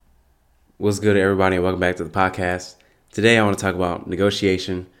What's good, everybody, and welcome back to the podcast. Today, I want to talk about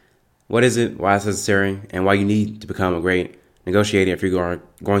negotiation. What is it, why it's necessary, and why you need to become a great negotiator if you're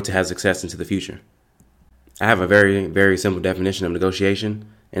going to have success into the future. I have a very, very simple definition of negotiation,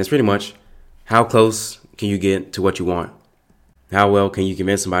 and it's pretty much how close can you get to what you want? How well can you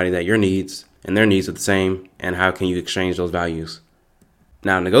convince somebody that your needs and their needs are the same, and how can you exchange those values?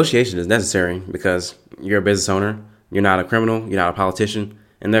 Now, negotiation is necessary because you're a business owner, you're not a criminal, you're not a politician,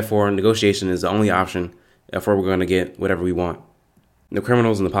 and therefore negotiation is the only option if we're going to get whatever we want. The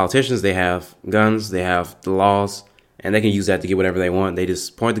criminals and the politicians, they have guns, they have the laws, and they can use that to get whatever they want. They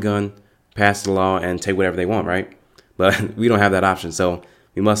just point the gun, pass the law, and take whatever they want, right? But we don't have that option, so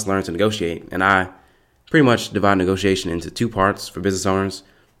we must learn to negotiate. And I pretty much divide negotiation into two parts for business owners.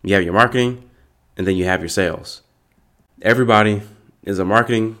 You have your marketing, and then you have your sales. Everybody is a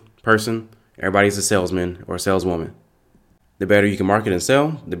marketing person. Everybody's a salesman or a saleswoman. The better you can market and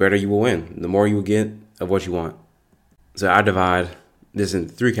sell, the better you will win. The more you will get of what you want. So I divide this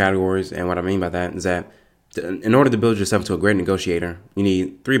into three categories. And what I mean by that is that in order to build yourself into a great negotiator, you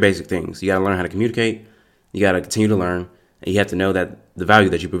need three basic things. You got to learn how to communicate. You got to continue to learn. And you have to know that the value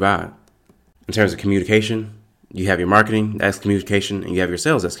that you provide. In terms of communication, you have your marketing, that's communication, and you have your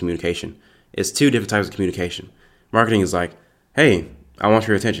sales, that's communication. It's two different types of communication. Marketing is like, hey, I want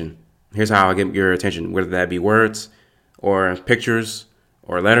your attention. Here's how I get your attention, whether that be words or pictures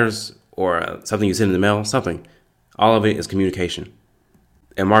or letters or something you send in the mail, something. All of it is communication.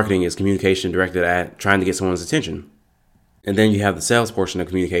 And marketing is communication directed at trying to get someone's attention. And then you have the sales portion of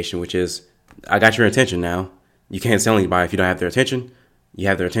communication, which is, I got your attention now. You can't sell anybody if you don't have their attention. You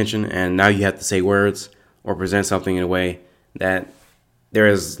have their attention, and now you have to say words or present something in a way that there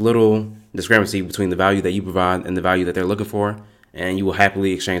is little discrepancy between the value that you provide and the value that they're looking for, and you will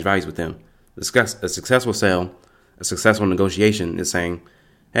happily exchange values with them. A successful sale, a successful negotiation is saying,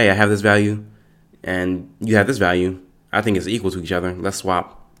 hey, I have this value, and you have this value. I think it's equal to each other. Let's swap.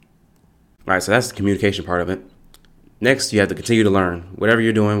 All right, so that's the communication part of it. Next, you have to continue to learn. Whatever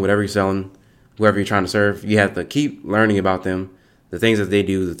you're doing, whatever you're selling, whoever you're trying to serve, you have to keep learning about them, the things that they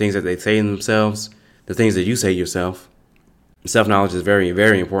do, the things that they say in themselves, the things that you say yourself. Self-knowledge is very,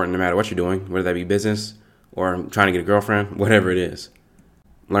 very important no matter what you're doing, whether that be business or trying to get a girlfriend, whatever it is.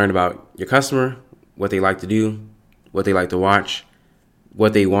 Learn about your customer, what they like to do, what they like to watch,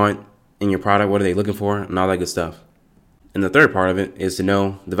 what they want in your product, what are they looking for, and all that good stuff. And the third part of it is to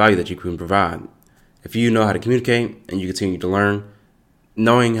know the value that you can provide. If you know how to communicate and you continue to learn,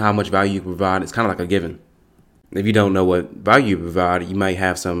 knowing how much value you provide is kind of like a given. If you don't know what value you provide, you might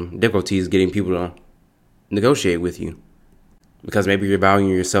have some difficulties getting people to negotiate with you. Because maybe you're valuing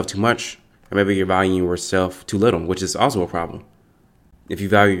yourself too much, or maybe you're valuing yourself too little, which is also a problem. If you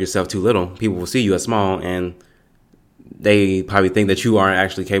value yourself too little, people will see you as small, and they probably think that you aren't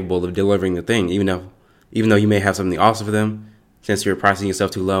actually capable of delivering the thing, even though you may have something awesome for them. Since you're pricing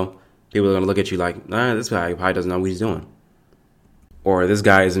yourself too low, people are going to look at you like, this guy probably doesn't know what he's doing. Or this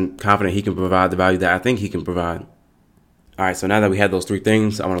guy isn't confident he can provide the value that I think he can provide. All right, so now that we have those three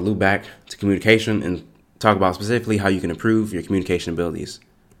things, I want to loop back to communication and talk about specifically how you can improve your communication abilities.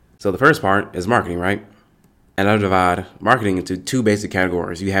 So the first part is marketing, right? And I divide marketing into two basic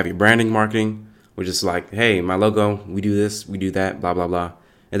categories. You have your branding marketing, which is like, hey, my logo, we do this, we do that, blah, blah, blah.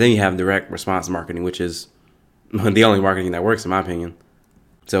 And then you have direct response marketing, which is the only marketing that works, in my opinion.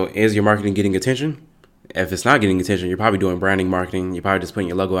 So is your marketing getting attention? If it's not getting attention, you're probably doing branding marketing. You're probably just putting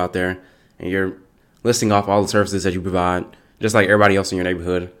your logo out there and you're listing off all the services that you provide, just like everybody else in your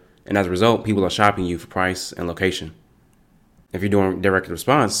neighborhood. And as a result, people are shopping you for price and location. If you're doing direct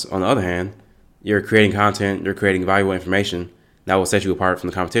response, on the other hand, you're creating content, you're creating valuable information that will set you apart from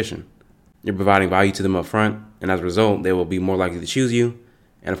the competition. You're providing value to them up front, and as a result, they will be more likely to choose you.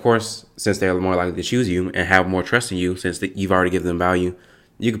 And of course, since they're more likely to choose you and have more trust in you, since you've already given them value,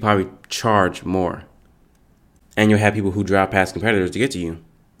 you could probably charge more. And you'll have people who drive past competitors to get to you.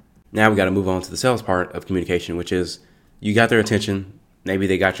 Now we got to move on to the sales part of communication, which is you got their attention. Maybe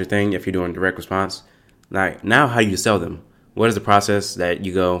they got your thing if you're doing direct response. Like, now how do you sell them? What is the process that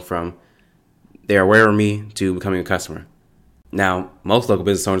you go from they're aware of me to becoming a customer? Now, most local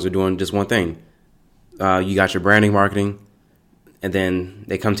business owners are doing just one thing. You got your branding marketing, and then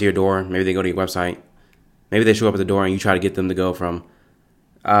they come to your door. Maybe they go to your website. Maybe they show up at the door and you try to get them to go from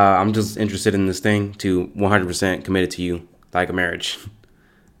I'm just interested in this thing to 100% committed to you, like a marriage.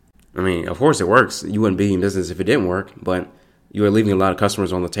 I mean, of course it works. You wouldn't be in business if it didn't work, but you are leaving a lot of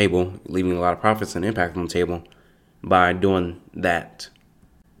customers on the table, leaving a lot of profits and impact on the table by doing that.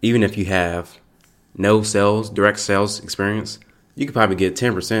 Even if you have no direct sales experience, you could probably get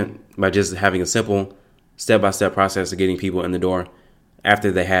 10% by just having a simple step-by-step process of getting people in the door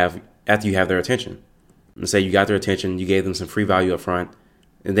after they have after you have their attention. Let's say you got their attention, you gave them some free value up front,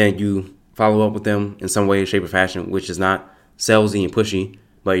 and then you follow up with them in some way, shape, or fashion, which is not salesy and pushy,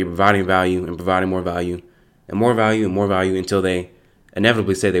 but you're providing value and providing more value and more value and more value until they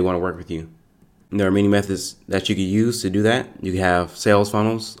inevitably say they want to work with you. And there are many methods that you can use to do that. You have sales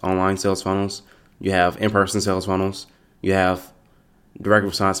funnels, online sales funnels. You have in-person sales funnels. You have direct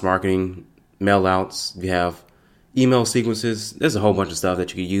response marketing, mail outs. You have email sequences. There's a whole bunch of stuff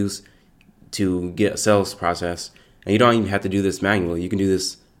that you can use to get a sales process. And you don't even have to do this manually. You can do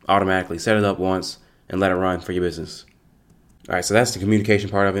this automatically. Set it up once and let it run for your business. All right, so that's the communication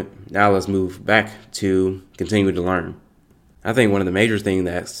part of it. Now let's move back to continue to learn. I think one of the major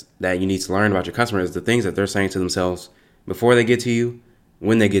things that you need to learn about your customer is the things that they're saying to themselves before they get to you,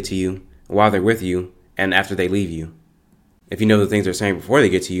 when they get to you, while they're with you, and after they leave you. If you know the things they're saying before they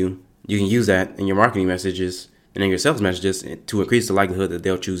get to you, you can use that in your marketing messages and in your sales messages to increase the likelihood that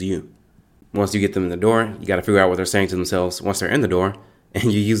they'll choose you. Once you get them in the door, you got to figure out what they're saying to themselves once they're in the door,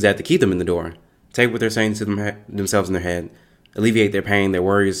 and you use that to keep them in the door. Take what they're saying to themselves in their head, alleviate their pain, their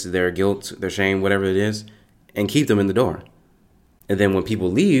worries, their guilt, their shame, whatever it is, and keep them in the door. And then when people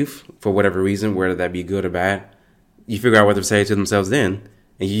leave, for whatever reason, whether that be good or bad, you figure out what they're saying to themselves then,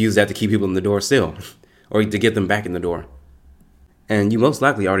 and you use that to keep people in the door still, or to get them back in the door. And you most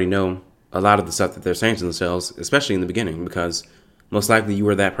likely already know a lot of the stuff that they're saying to themselves, especially in the beginning, because most likely you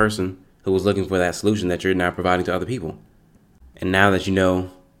were that person who was looking for that solution that you're now providing to other people. And now that you know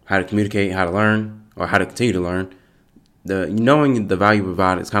how to communicate, how to learn, or how to continue to learn, knowing the value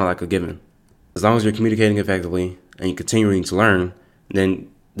provided is kind of like a given. As long as you're communicating effectively and you're continuing to learn, then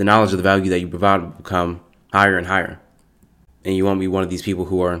the knowledge of the value that you provide will become higher and higher. And you won't be one of these people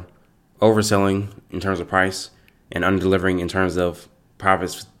who are overselling in terms of price and under-delivering in terms of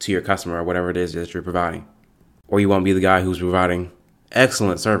profits to your customer or whatever it is that you're providing. Or you won't be the guy who's providing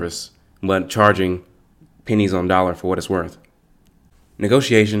excellent service but charging pennies on dollar for what it's worth.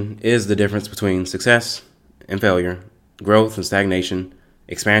 Negotiation is the difference between success and failure, growth and stagnation,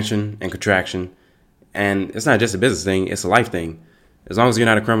 expansion and contraction. And it's not just a business thing, it's a life thing. As long as you're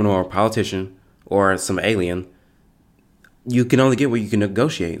not a criminal or a politician or some alien, you can only get what you can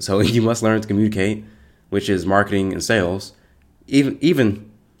negotiate. So you must learn to communicate, which is marketing and sales.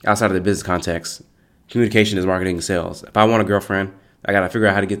 Even outside of the business context, communication is marketing and sales. If I want a girlfriend, I got to figure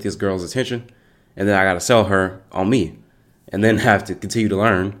out how to get this girl's attention, and then I got to sell her on me, and then have to continue to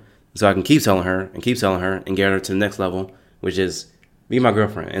learn so I can keep selling her and get her to the next level, which is be my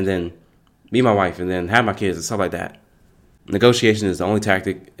girlfriend and then be my wife and then have my kids and stuff like that. Negotiation is the only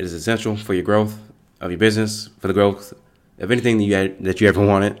tactic. It is essential for your growth of your business, for the growth of anything that you ever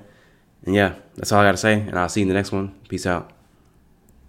wanted. And yeah, that's all I got to say, and I'll see you in the next one. Peace out.